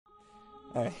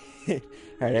Alright.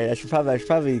 Alright, I should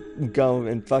probably go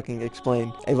and fucking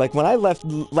explain. Hey, like when I left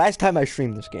last time I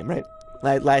streamed this game, right?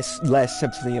 Last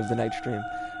Symphony of the Night stream.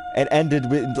 It ended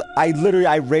with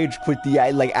I rage quit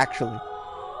actually.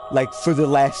 Like for the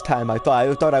last time I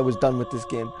thought I was done with this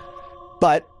game.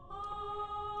 But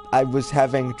I was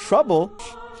having trouble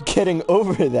getting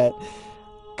over that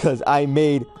cuz I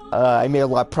made a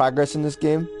lot of progress in this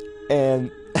game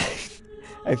and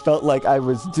I felt like I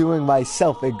was doing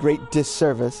myself a great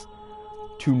disservice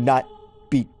to not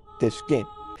beat this game.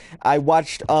 I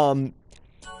watched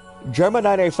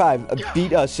Germa985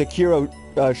 beat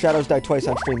Sekiro Shadows Die Twice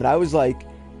on stream, and I was like,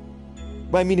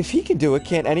 well, I mean, if he can do it,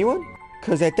 can't anyone?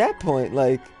 Because at that point,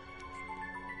 like,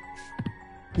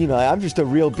 you know, I'm just a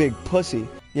real big pussy.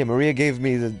 Yeah, Maria gave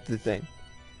me the thing.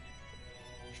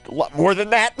 A lot more than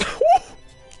that.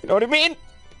 You know what I mean?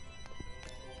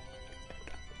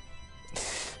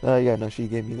 Yeah, no, she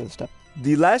gave me the stuff.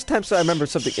 The last time I remember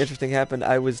something interesting happened,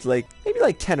 I was like, maybe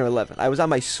like 10 or 11. I was on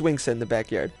my swing set in the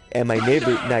backyard, and my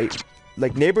neighbors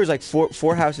like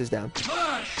four houses down,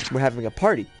 we're having a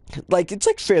party. Like, it's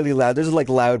like fairly loud. There's like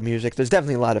loud music. There's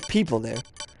definitely a lot of people there.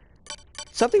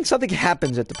 Something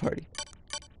happens at the party.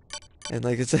 And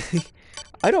like, it's like,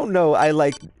 I don't know,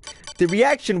 the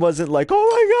reaction wasn't like, oh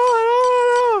my god,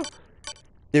 oh no!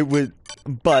 It was,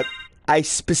 but I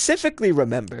specifically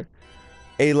remember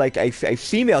a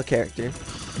female character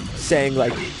saying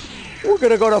like, we're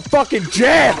gonna go to fucking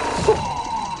jail!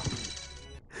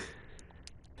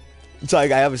 So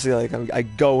like, I obviously like, I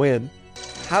go in.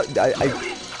 I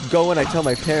go in, I tell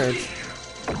my parents,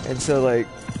 and so like,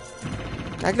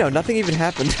 I know, nothing even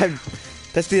happened.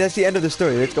 That's the end of the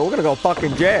story. Let's go, we're gonna go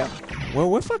fucking jail. Well,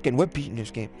 we're beating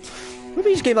this game. We're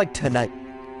beating this game like tonight.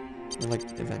 Like,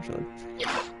 eventually.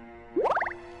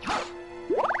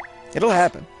 It'll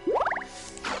happen.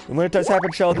 And when it does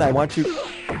happen, Sheldon, I want you...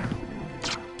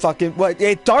 Fucking... What?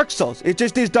 It's Dark Souls. It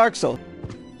just is Dark Souls.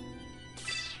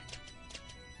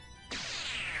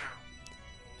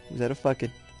 Is that a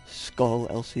fucking skull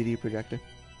LCD projector?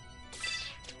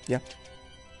 Yeah.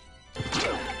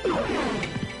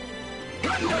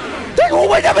 Oh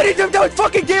wait, how many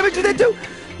fucking damage did it do?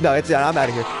 No, it's I'm out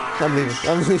of here. I'm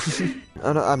leaving.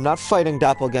 I'm not fighting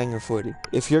Doppelganger 40.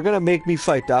 If you're gonna make me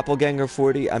fight Doppelganger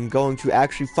 40, I'm going to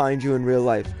actually find you in real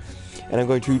life. And I'm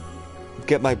going to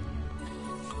get my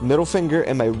middle finger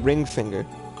and my ring finger.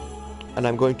 And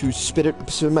I'm going to spit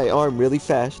my arm really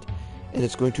fast. And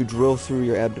it's going to drill through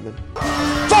your abdomen.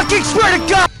 Fucking swear to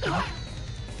God!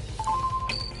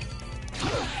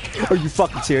 Are you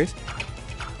fucking serious?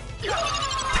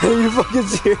 Are you fucking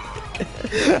serious?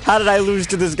 How did I lose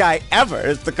to this guy ever?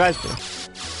 Is the question.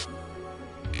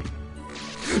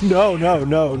 No.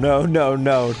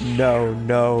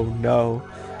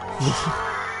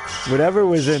 Whatever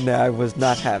was in there, I was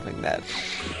not having that.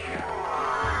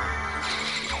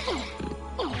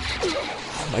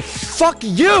 Like, fuck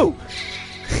you!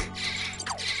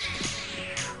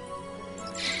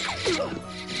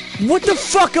 What the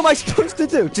fuck am I supposed to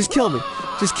do? Just kill me.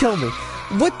 Just kill me.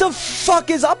 What the fuck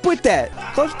is up with that?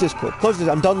 Close Discord. Close this.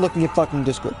 I'm done looking at fucking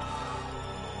Discord.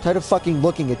 Tired of fucking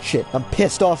looking at shit. I'm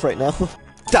pissed off right now.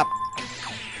 Stop.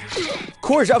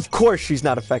 Of course she's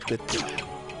not affected.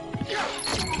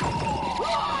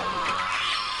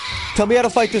 Tell me how to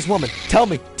fight this woman. Tell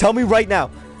me. Tell me right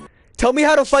now. Tell me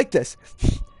how to fight this.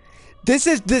 This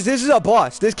is a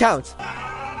boss. This counts.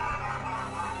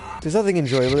 There's nothing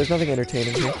enjoyable. There's nothing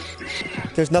entertaining here.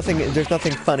 There's nothing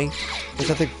funny. There's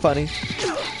nothing funny.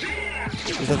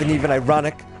 There's nothing even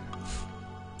ironic.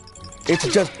 It's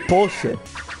just bullshit.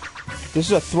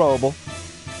 This is a throwable.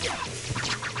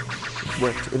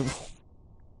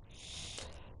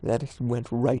 That went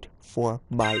right for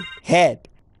my head.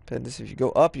 And this, if you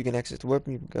go up, you can access the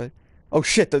weapon. You can go. Oh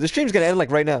shit! The stream's gonna end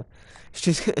like right now.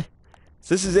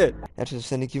 This is it. After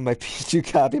sending you my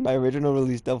PS2 copy, my original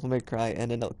release, Devil May Cry,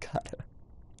 and an Elgato.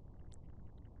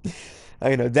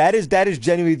 I know that is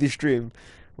genuinely the stream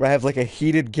where I have like a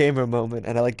heated gamer moment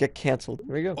and I like get canceled.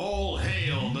 Here we go. All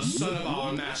hail the son of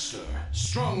our master,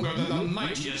 stronger than the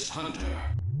mightiest hunter.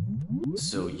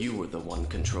 So you were the one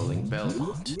controlling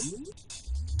Belmont?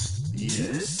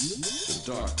 Yes,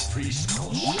 the dark priest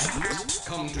called Shaft,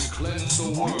 come to cleanse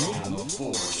the world in the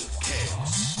forge of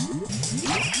chaos.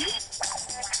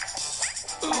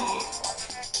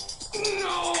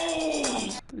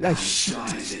 Ah,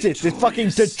 shit,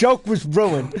 the joke was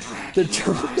ruined. The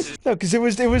joke, no, because it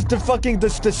was the fucking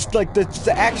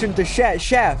the action, the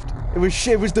Shaft.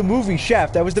 It was the movie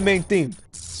Shaft. That was the main theme.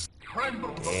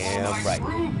 Damn right.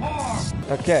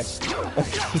 Okay.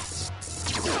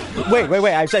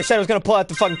 Wait. I said I was gonna pull out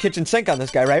the fucking kitchen sink on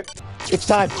this guy, right? It's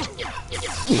time.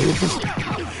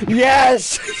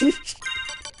 Yes!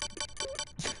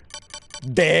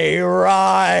 They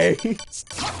rise!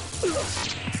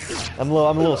 I'm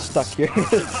a little stuck here.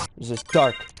 It's just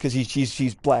dark, because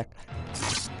she's black.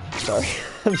 Sorry.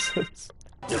 I'm so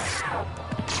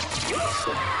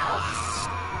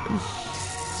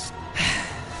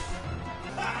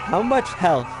How much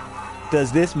health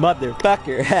does this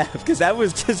motherfucker have? Because that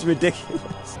was just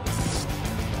ridiculous.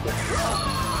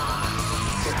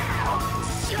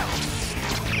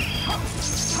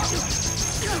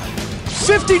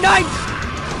 59!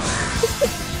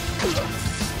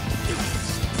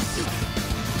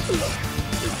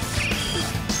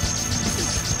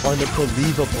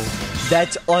 Unbelievable.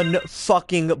 That's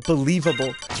unfucking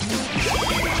believable.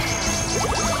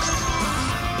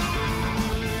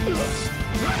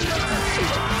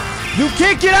 You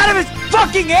can't get out of his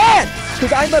fucking hand!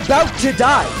 Because I'm about to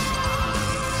die.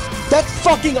 That's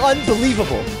fucking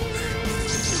unbelievable.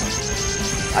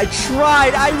 I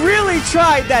tried. I really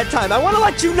tried that time. I want to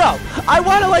let you know. I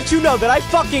want to let you know that I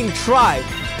fucking tried.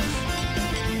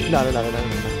 No.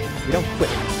 We don't quit.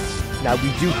 Now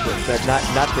we do quit, but not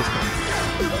this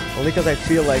time. Only because I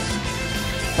feel like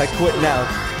if I quit now,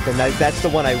 then that's the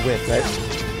one I win, right?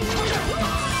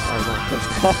 I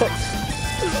don't know.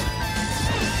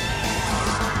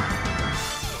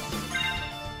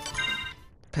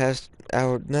 Past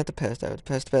hour, not the past hour, the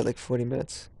past about like 40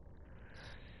 minutes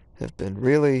have been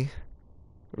really,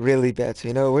 really bad. So,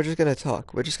 you know, we're just gonna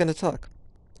talk. We're just gonna talk.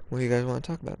 What do you guys want to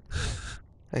talk about?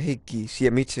 I hate geese.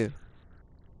 Yeah, me too.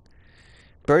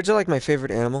 Birds are like my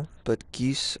favorite animal, but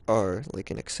geese are like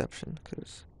an exception,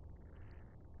 because,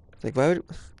 like, why would,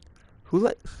 who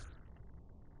let,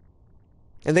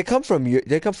 and they come from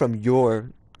your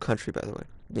country, by the way,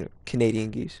 you know, Canadian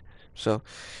geese. So,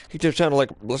 you just sound like,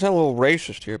 let's sound a little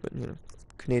racist here, but, you know,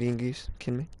 Canadian geese,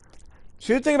 kidding me?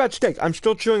 See the thing about steak, I'm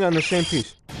still chewing on the same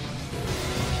piece.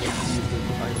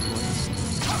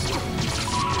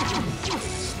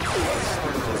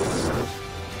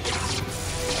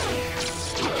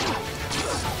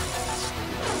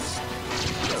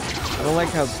 I don't like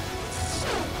how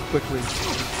quickly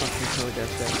fucking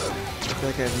telegraph that. I feel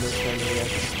like I have no time to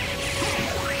react.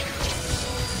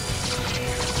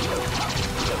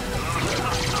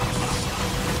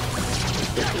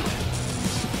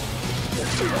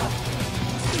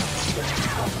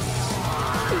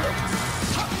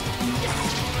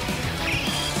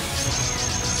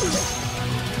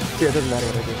 Yeah, it doesn't matter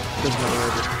what I do. Doesn't matter what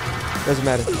I do. Doesn't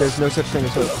matter. There's no such thing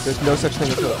as hope. There's no such thing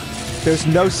as hope. There's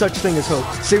no such thing as hope.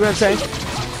 See what I'm saying?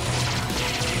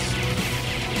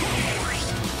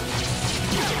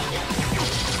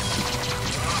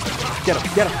 Get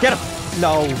him, get him, get him!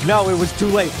 No, it was too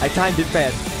late. I timed it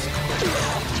bad.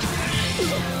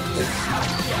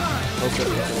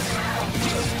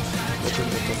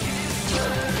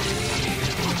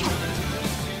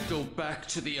 Go back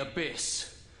to the abyss.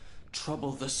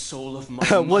 Trouble the soul of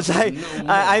my Was I? no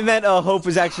I meant hope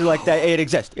was actually like that. It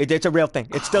exists. It's a real thing.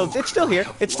 It's still here.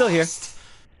 It's still here.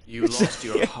 You lost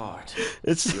your heart.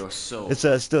 It's your soul. It's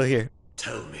still here.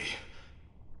 Tell me,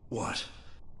 what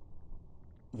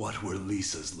were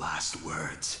Lisa's last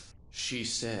words? She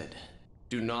said,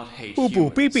 "Do not hate Boo boo,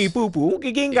 humans. pee pee, boo boo,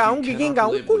 ging gang, ging gang,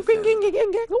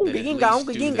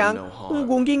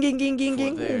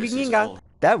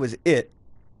 That was it.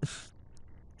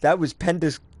 That was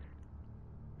Pendus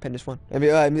 1. I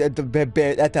mean,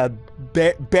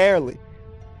 barely.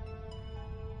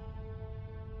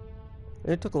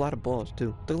 And it took a lot of balls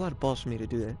too. It took a lot of balls for me to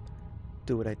do that.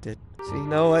 Do what I did. See, you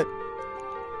know what?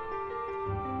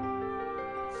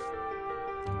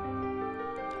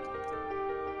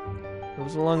 It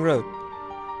was a long road.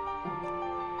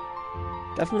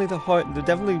 Definitely the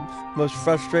definitely most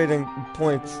frustrating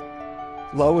points,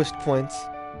 lowest points,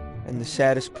 and the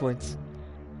saddest points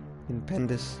in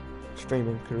Pendus'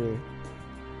 streaming career.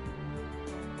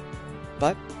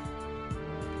 But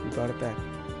we brought it back.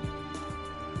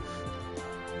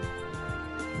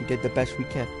 We did the best we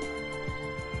can.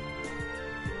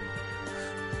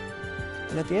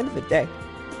 And at the end of the day,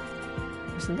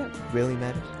 isn't that what really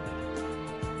matters?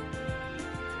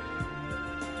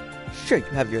 Sure, you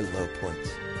have your low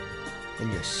points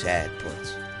and your sad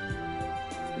points.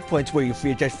 The points where you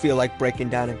just feel like breaking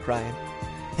down and crying.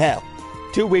 Hell,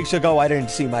 2 weeks ago I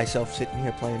didn't see myself sitting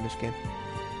here playing this game.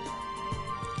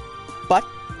 But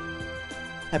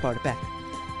I brought it back.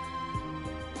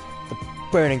 The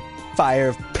burning fire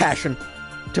of passion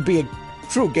to be a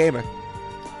true gamer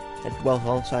that dwells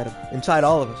inside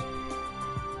all of us.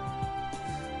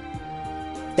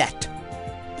 That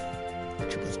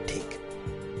which will take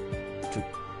to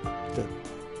the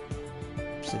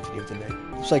Symphony of the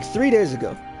Night. just like 3 days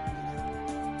ago.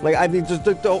 Like, I mean, just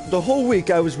the whole week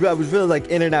I was really like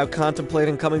in and out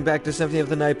contemplating coming back to Symphony of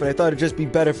the Night, but I thought it'd just be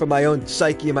better for my own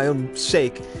psyche and my own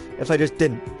sake if I just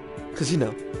didn't. Cause you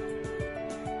know,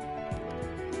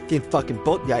 getting fucking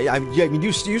both. Yeah, I mean,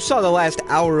 you saw the last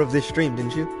hour of this stream,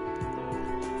 didn't you?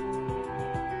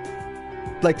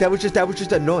 Like that was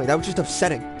just annoying. That was just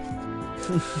upsetting.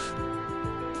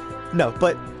 No,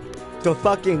 but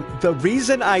the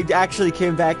reason I actually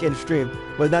came back in stream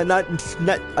was not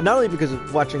only because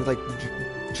of watching like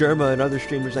Germa and other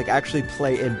streamers like actually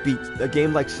play and beat a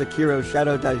game like Sekiro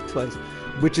Shadow Die Twice,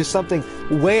 which is something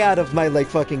way out of my like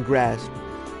fucking grasp.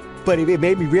 But it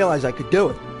made me realize I could do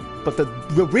it. But the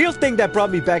real thing that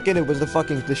brought me back in it was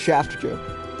the Shaft joke.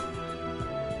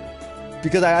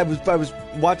 Because I was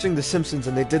watching The Simpsons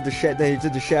and they did the Shaft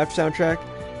soundtrack,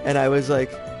 and I was like,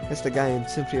 that's the guy in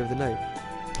Symphony of the Night.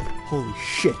 Holy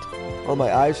shit! Oh,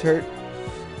 my eyes hurt.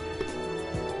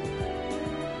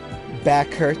 Back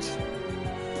hurts.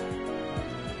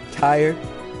 Tired.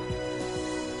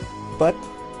 But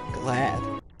glad.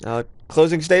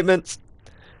 Closing statements.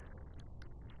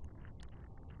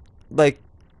 Like,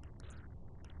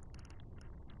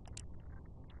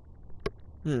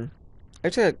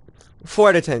 I'd say 4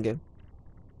 out of 10 game.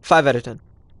 5 out of 10.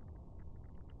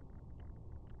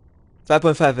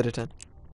 5.5 out of 10.